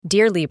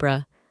Dear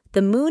Libra,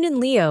 the moon in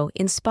Leo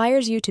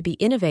inspires you to be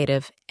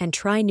innovative and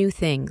try new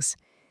things.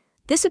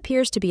 This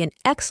appears to be an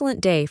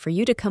excellent day for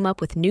you to come up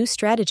with new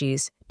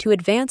strategies to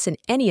advance in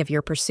any of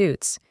your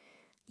pursuits.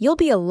 You'll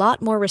be a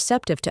lot more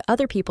receptive to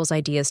other people's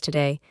ideas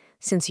today,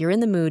 since you're in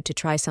the mood to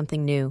try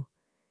something new.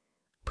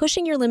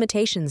 Pushing your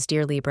limitations,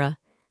 dear Libra,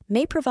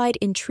 may provide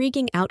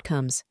intriguing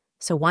outcomes,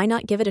 so why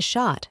not give it a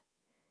shot?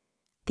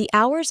 The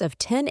hours of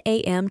 10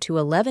 a.m. to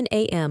 11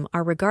 a.m.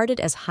 are regarded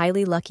as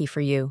highly lucky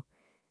for you.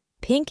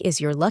 Pink is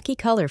your lucky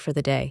color for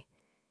the day.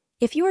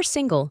 If you are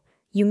single,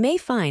 you may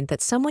find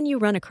that someone you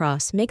run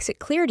across makes it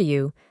clear to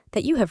you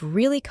that you have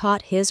really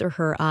caught his or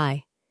her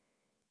eye.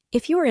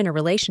 If you are in a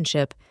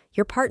relationship,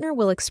 your partner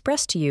will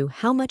express to you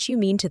how much you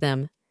mean to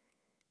them.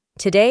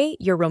 Today,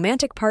 your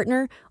romantic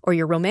partner or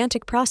your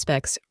romantic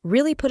prospects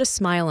really put a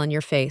smile on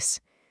your face.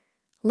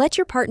 Let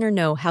your partner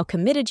know how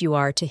committed you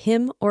are to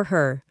him or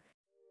her.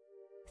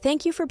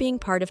 Thank you for being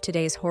part of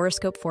today's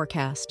horoscope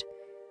forecast.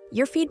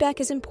 Your feedback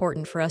is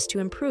important for us to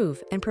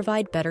improve and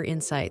provide better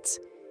insights.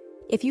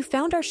 If you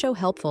found our show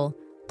helpful,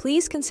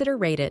 please consider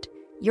rate it.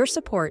 Your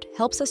support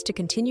helps us to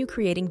continue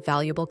creating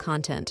valuable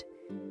content.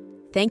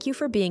 Thank you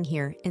for being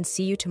here and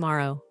see you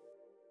tomorrow.